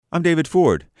I'm David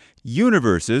Ford.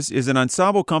 Universes is an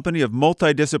ensemble company of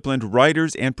multidisciplined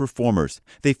writers and performers.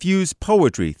 They fuse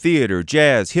poetry, theater,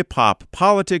 jazz, hip-hop,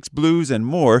 politics, blues, and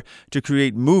more to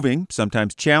create moving,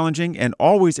 sometimes challenging, and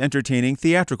always entertaining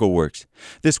theatrical works.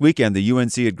 This weekend, the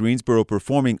UNC at Greensboro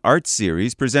Performing Arts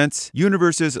Series presents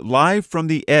Universes Live from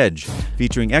the Edge,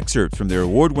 featuring excerpts from their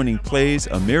award-winning plays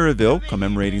Amiraville,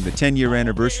 commemorating the 10-year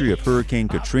anniversary of Hurricane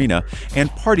Katrina,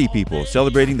 and Party People,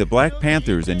 celebrating the Black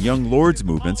Panthers and Young Lords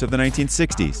movements of the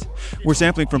 1960s. We're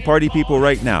sampling from Party People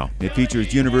right now. It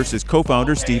features Universe's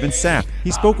co-founder, Stephen Sapp. He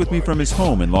spoke with me from his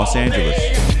home in Los Angeles.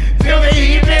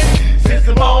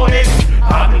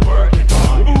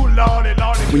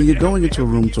 When you're going into a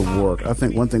room to work, I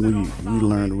think one thing we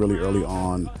learned really early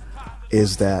on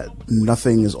is that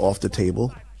nothing is off the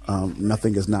table.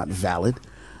 Nothing is not valid.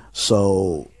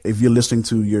 So if you're listening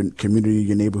to your community,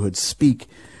 your neighborhood speak,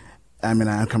 I mean,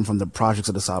 I come from the projects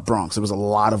of the South Bronx. There was a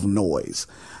lot of noise.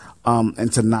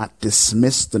 And to not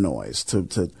dismiss the noise,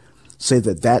 to say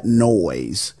that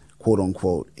noise, quote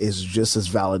unquote, is just as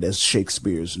valid as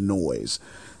Shakespeare's noise.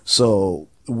 So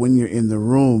when you're in the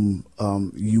room,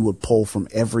 you would pull from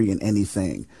every and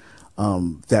anything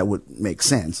that would make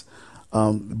sense.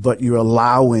 But you're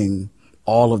allowing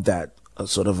all of that.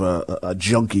 Sort of a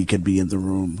junkie could be in the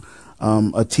room.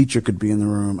 A teacher could be in the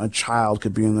room. A child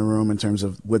could be in the room in terms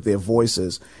of with their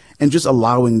voices, and just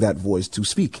allowing that voice to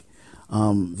speak.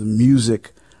 The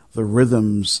music, the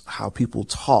rhythms, how people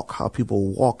talk, how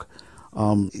people walk.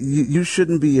 You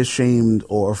shouldn't be ashamed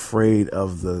or afraid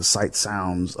of the sight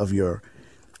sounds of your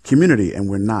community, and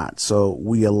we're not. So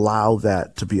we allow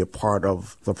that to be a part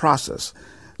of the process.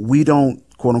 We don't,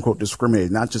 quote unquote,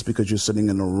 discriminate, not just because you're sitting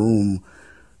in a room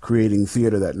creating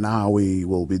theater that now we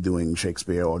will be doing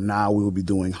Shakespeare or now we will be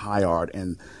doing high art,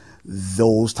 and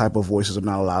those type of voices are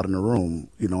not allowed in the room.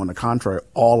 You know, on the contrary,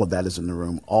 all of that is in the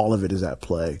room. All of it is at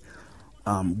play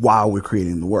while we're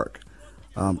creating the work.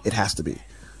 It has to be.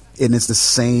 And it's the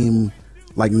same,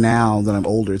 like now that I'm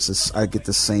older, I get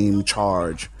the same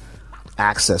charge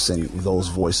accessing those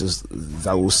voices,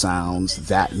 those sounds,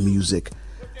 that music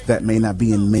that may not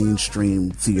be in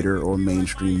mainstream theater or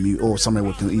mainstream or somebody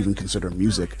would even consider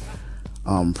music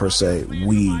per se.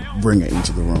 We bring it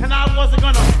into the room. And I wasn't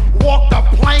gonna walk the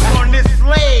plank on this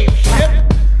slave ship.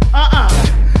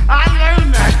 I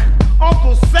learned that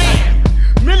Uncle Sam,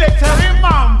 military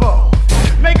mambo,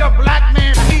 make a black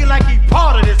man feel like he's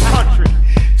part of this country.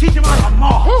 Teach him how to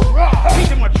march. Teach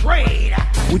him a trade.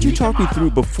 Would you talk me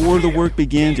through before the work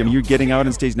begins? I mean, you're getting out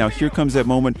on stage now. Here comes that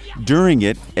moment during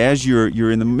it, as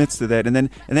you're in the midst of that, and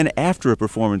then after a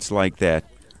performance like that.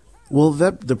 Well,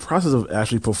 the process of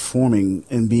actually performing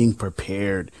and being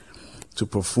prepared to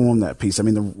perform that piece. I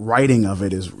mean, the writing of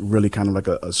it is really kind of like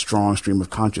a strong stream of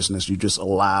consciousness. You just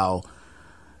allow.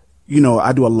 You know,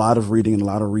 I do a lot of reading and a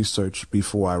lot of research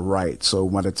before I write. So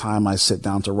by the time I sit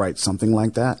down to write something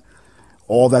like that,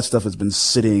 all that stuff has been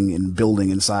sitting and building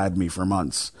inside me for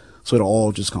months. So it'll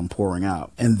all just come pouring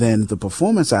out. And then the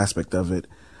performance aspect of it,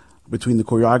 between the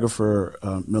choreographer,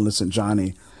 Millicent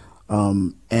Johnny,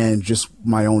 and just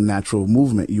my own natural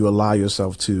movement, you allow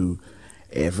yourself to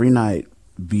every night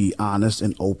be honest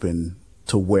and open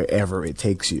to wherever it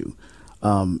takes you.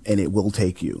 And it will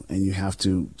take you. And you have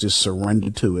to just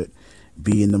surrender to it,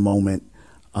 be in the moment,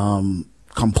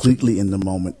 completely in the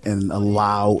moment, and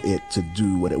allow it to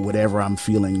do whatever I'm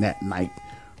feeling that night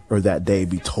or that day,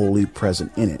 be totally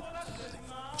present in it.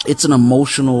 It's an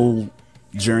emotional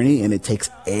journey, and it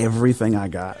takes everything I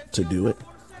got to do it.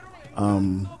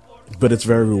 But it's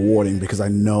very rewarding because I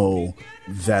know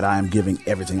that I'm giving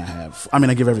everything I have. I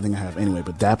mean, I give everything I have anyway,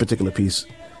 but that particular piece,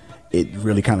 it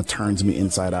really kind of turns me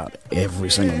inside out every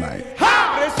single night.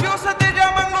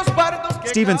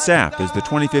 Stephen Sapp is the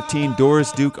 2015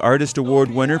 Doris Duke Artist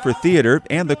Award winner for theater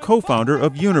and the co-founder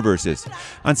of Universes.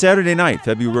 On Saturday night,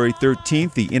 February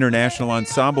 13th, the International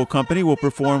Ensemble Company will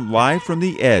perform Live from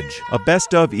the Edge, a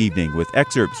best-of evening with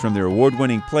excerpts from their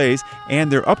award-winning plays and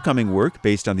their upcoming work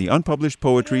based on the unpublished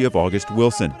poetry of August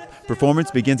Wilson.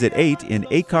 Performance begins at 8 in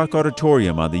Aycock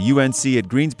Auditorium on the UNC at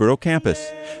Greensboro campus.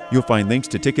 You'll find links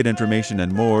to ticket information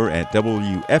and more at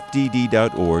wfdd.org/art.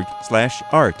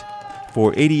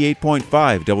 For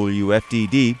 88.5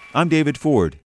 WFDD, I'm David Ford.